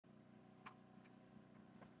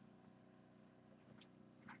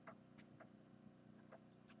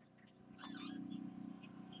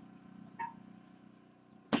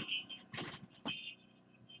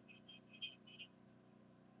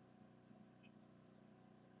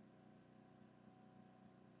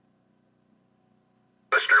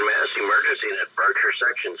emergency net Berkshire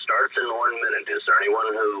section starts in 1 minute. Is there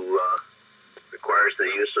anyone who requires the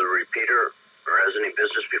use of a repeater or has any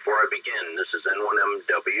business before I begin? This is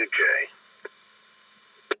N1MWJ.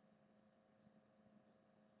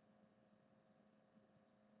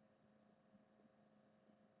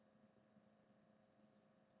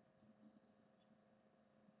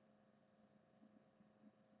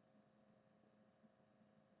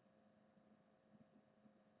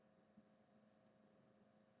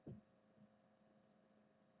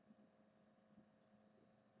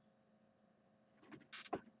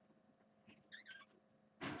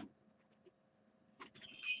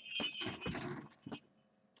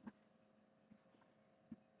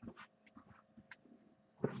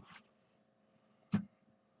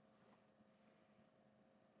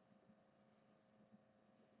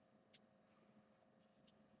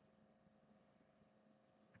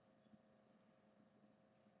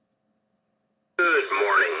 Good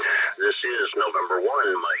morning. This is November 1,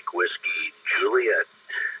 Mike Whiskey Juliet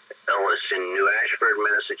Ellis in New Ashford,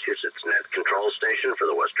 Massachusetts, net control station for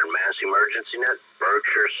the Western Mass Emergency Net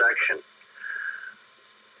Berkshire section.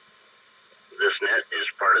 This net is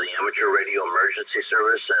part of the Amateur Radio Emergency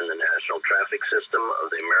Service and the National Traffic System of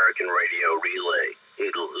the American Radio Relay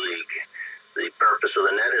League. The purpose of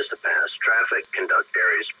the net is to pass traffic, conduct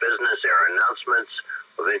various business, air announcements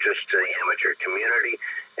of interest to the amateur community,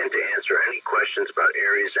 and to answer any questions about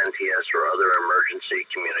Aries, NTS, or other emergency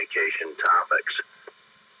communication topics.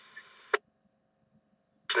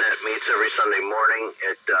 This net meets every Sunday morning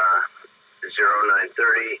at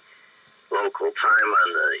 0930 local time on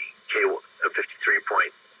the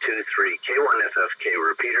 53.23 K1FFK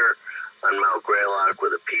repeater on Mount Greylock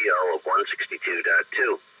with a PL of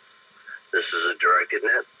 162.2. This is a directed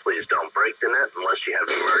net. Please don't break the net unless you have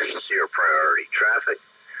emergency or priority traffic.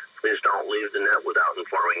 Please don't leave the net without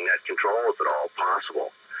informing net control if at all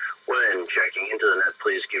possible. When checking into the net,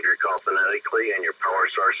 please give your call phonetically and your power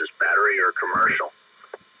source is battery or commercial.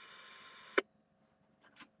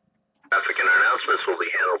 Traffic and announcements will be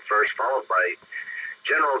handled first, followed by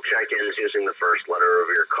general check-ins using the first letter of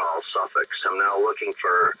your call suffix. I'm now looking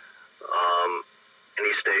for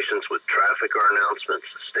any stations with traffic or announcements.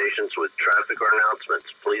 Stations with traffic or announcements,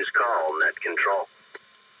 please call net control.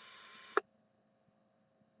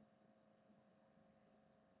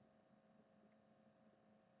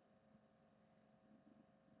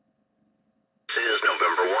 This is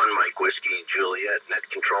November 1, Mike Whiskey Juliet, net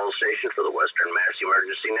control station for the Western Mass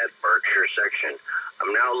Emergency Net Berkshire section.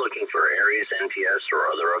 I'm now looking for Aries, NTS, or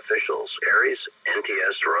other officials. Aries,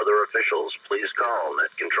 NTS, or other officials, please call net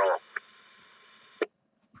control.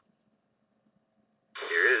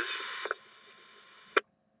 Here is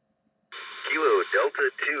Kilo Delta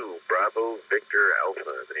 2 Bravo Victor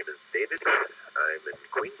Alpha. The name is David. I'm in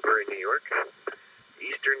Queensbury, New York,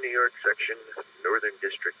 Eastern New York section, Northern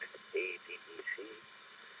District, ADEC.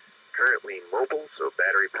 Currently mobile, so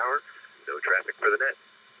battery power, no traffic for the net.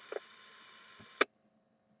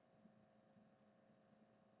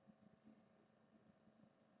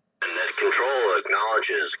 Net control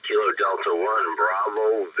acknowledges Kilo Delta 1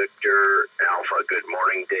 Bravo Victor Alpha. Good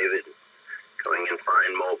morning, David. Coming in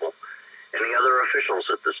fine mobile. Any other officials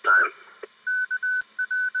at this time?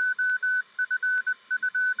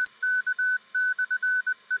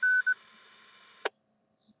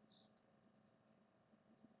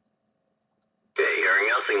 Okay, hearing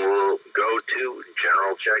nothing, we'll go to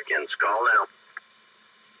general check-ins. Call now.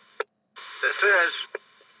 This is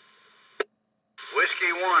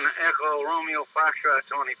Whiskey 1, Echo Romeo Foxtrot,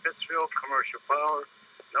 Tony Pittsfield, commercial power,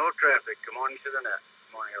 no traffic. Good morning to the net.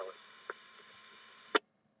 Good morning, Ellis.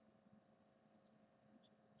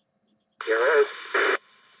 Here is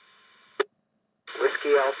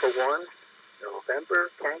Whiskey Alpha 1,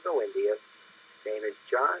 November, Tango, India. Name is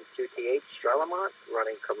John, 2TH, Charlemont,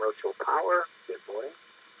 running commercial power. Good morning.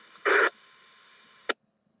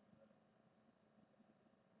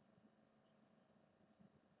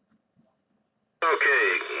 Okay,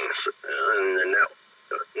 and the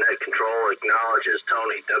net control acknowledges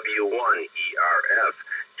Tony W1ERF,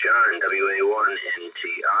 John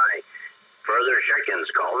WA1NTI. Further check-ins,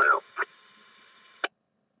 call now.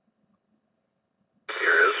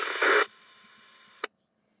 Here is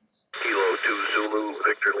Kilo 2 Zulu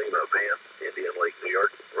Victor Lima Van, Indian Lake, New York,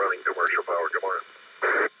 running commercial power. Good morning.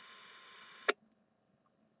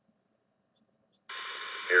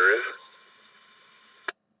 Here is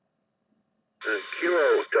Kilo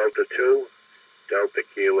Delta 2, Delta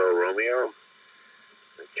Kilo Romeo,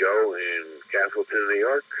 Joe in Castleton, New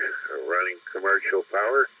York, running commercial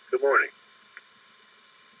power. Good morning.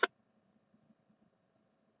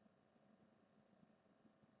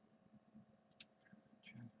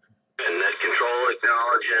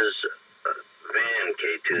 acknowledges Van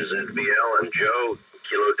K2ZVL and Joe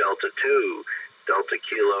Kilo Delta 2 Delta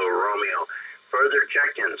Kilo Romeo. Further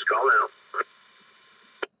check-ins, call now.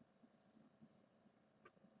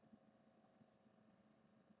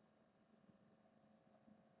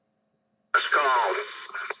 Last call.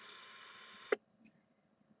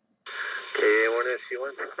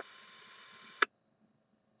 K1SU1.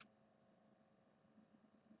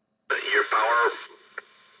 Your power.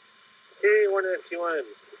 K1SU1.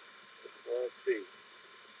 Well, let's see.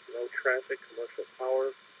 No traffic, commercial power.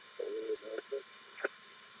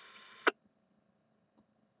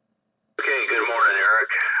 Okay, good morning,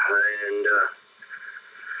 Eric. And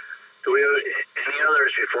do we have any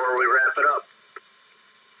others before we wrap it up?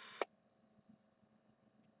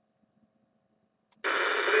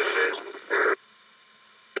 This is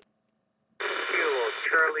Kilo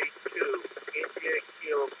Charlie 2, India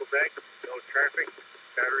Kilo Quebec. No traffic.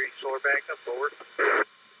 Battery solar backup. Over.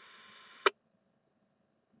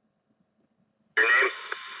 Your name?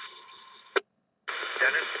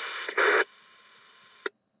 Dennis.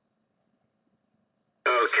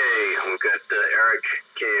 Okay, we've got Eric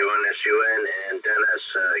K1SUN and Dennis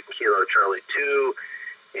Kilo Charlie 2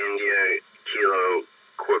 India Kilo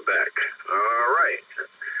Quebec. All right.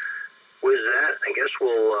 With that, I guess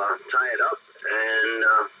we'll tie it up and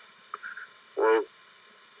we'll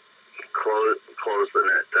close the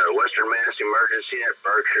net. Western Mass Emergency Net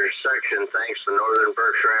Berkshire Section thanks the Northern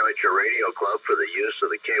Berkshire Amateur Radio Club for the use of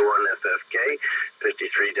the K1FFK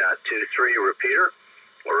 53.23 repeater.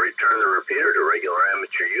 We'll return the repeater to regular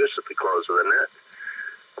amateur use at the close of the net.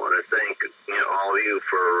 I want to thank all of you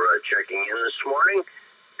for checking in this morning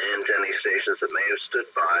and to any stations that may have stood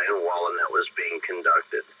by while the net was being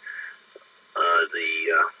conducted. The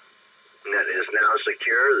net is now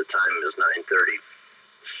secure. The time is 9:36,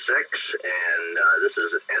 and this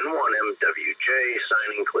is N1MWJ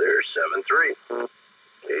signing clear 7-3.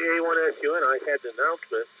 K1SUN, I had an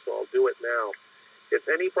announcement, so I'll do it now. If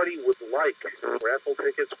anybody would like raffle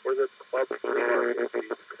tickets for the club,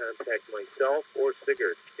 please contact myself or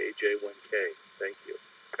Sigurd, KJ1K. Thank you.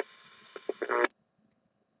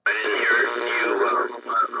 I didn't hear you on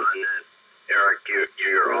that, Eric.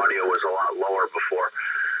 Your audio was a lot lower before.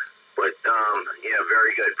 But, yeah,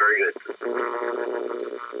 very good, very good.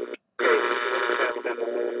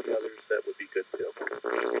 Others, that would be good too.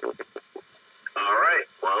 All right.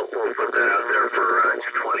 Well, we'll put that out there for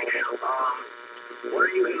 220. What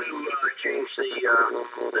are you going to change the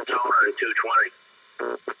tone on 220?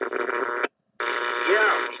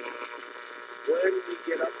 Yeah. When we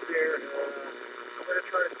get up to